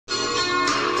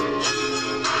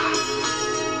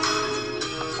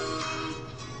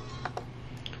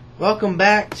Welcome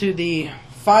back to the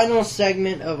final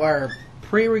segment of our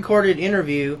pre-recorded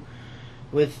interview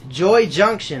with Joy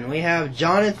Junction. We have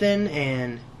Jonathan,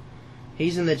 and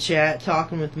he's in the chat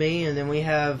talking with me, and then we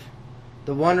have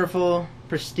the wonderful,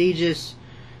 prestigious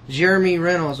Jeremy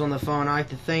Reynolds on the phone. I'd like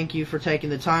to thank you for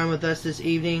taking the time with us this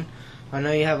evening. I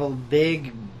know you have a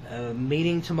big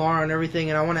meeting tomorrow and everything,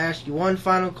 and I want to ask you one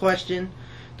final question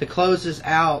to close this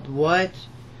out. What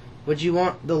would you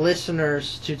want the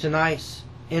listeners to tonight's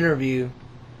interview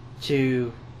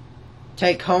to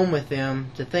take home with them,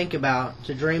 to think about,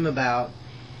 to dream about?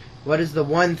 What is the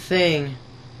one thing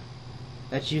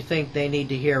that you think they need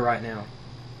to hear right now?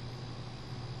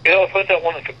 You know, first I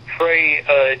wanted to pray,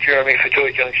 Jeremy, for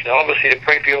Joy Junction. Obviously to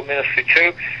pray for your ministry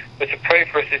too, but to pray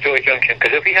for us at Joy Junction.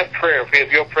 Because if we have prayer, if we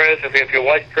have your prayers, if we have your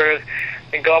wife's prayers,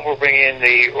 then God will bring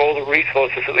in all the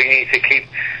resources that we need to keep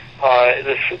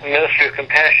this ministry of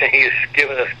compassion He has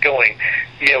given us going.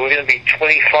 You know, we're going to be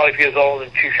 25 years old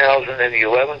in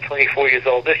 2011, 24 years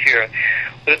old this year.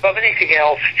 But above anything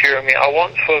else, Jeremy, I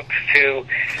want folks to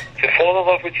fall in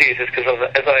love with Jesus, because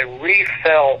as I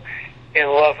re-fell in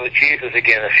love with Jesus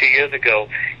again a few years ago,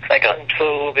 because I got into a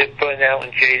little bit burnt out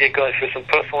and jaded, going through some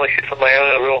personal issues of my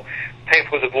own, a real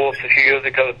painful divorce a few years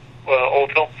ago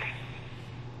also.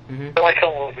 Mm-hmm. So I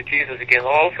fell in love with Jesus again.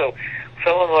 I also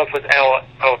fell in love with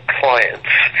our clients.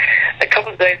 A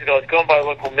couple of days ago, I was going by a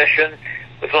local mission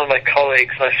with one of my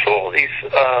colleagues, and I saw these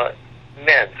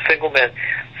men, single men,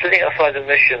 sitting outside the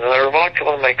mission, and I remarked to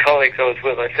one of my colleagues I was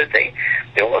with, I said, they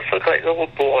almost look like little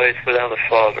boys without a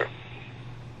father.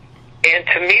 And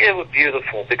to me, they were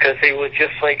beautiful, because they were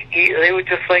just like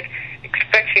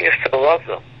expecting us to love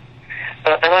them.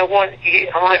 And I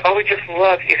would just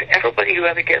love if everybody who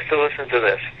ever gets to listen to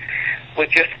this would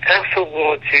just ask the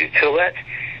Lord to let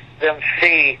them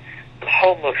see the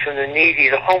homeless and the needy,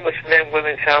 the homeless men,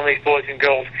 women, families, boys and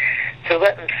girls, to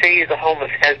let them see the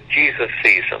homeless as Jesus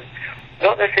sees them.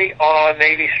 Not that they are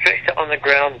maybe stretched out on the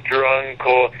ground drunk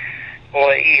or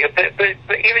but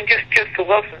even just to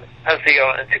love them as they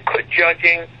are, and to quit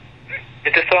judging,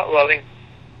 and to start loving,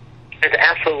 and to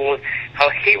ask the Lord how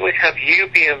He would have you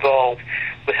be involved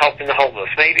with helping the homeless.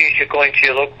 Maybe as you're going to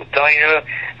your local diner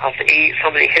after eat,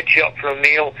 somebody hits you up for a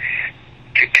meal,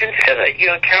 to consider,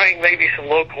 carrying maybe some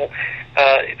local,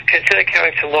 consider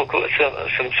carrying some local,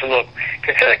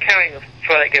 consider carrying,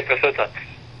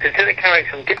 consider carrying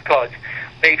some gift cards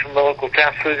made from the local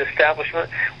fast food establishment,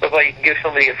 whereby you can give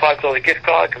somebody a $5 gift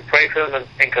card, can pray for them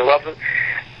and can love them.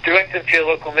 Direct them to your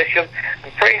local mission,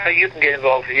 and pray how you can get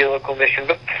involved with your local mission.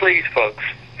 But please, folks,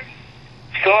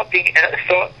 start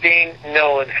being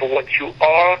known for what you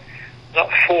are, not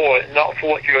for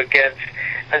what you're against,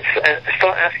 and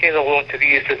start asking the Lord to be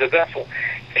used as a vessel,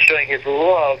 and showing His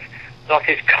love, not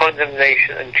His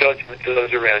condemnation and judgment to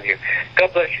those around you.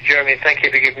 God bless you, Jeremy, and thank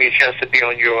you for giving me a chance to be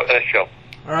on your show.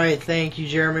 All right, thank you,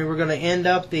 Jeremy. We're going to end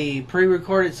up the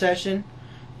pre-recorded session,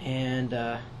 and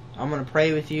I'm going to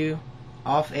pray with you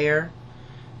off air,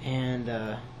 and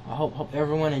I hope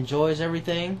everyone enjoys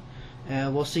everything,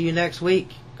 and we'll see you next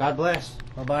week. God bless.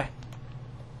 Bye-bye.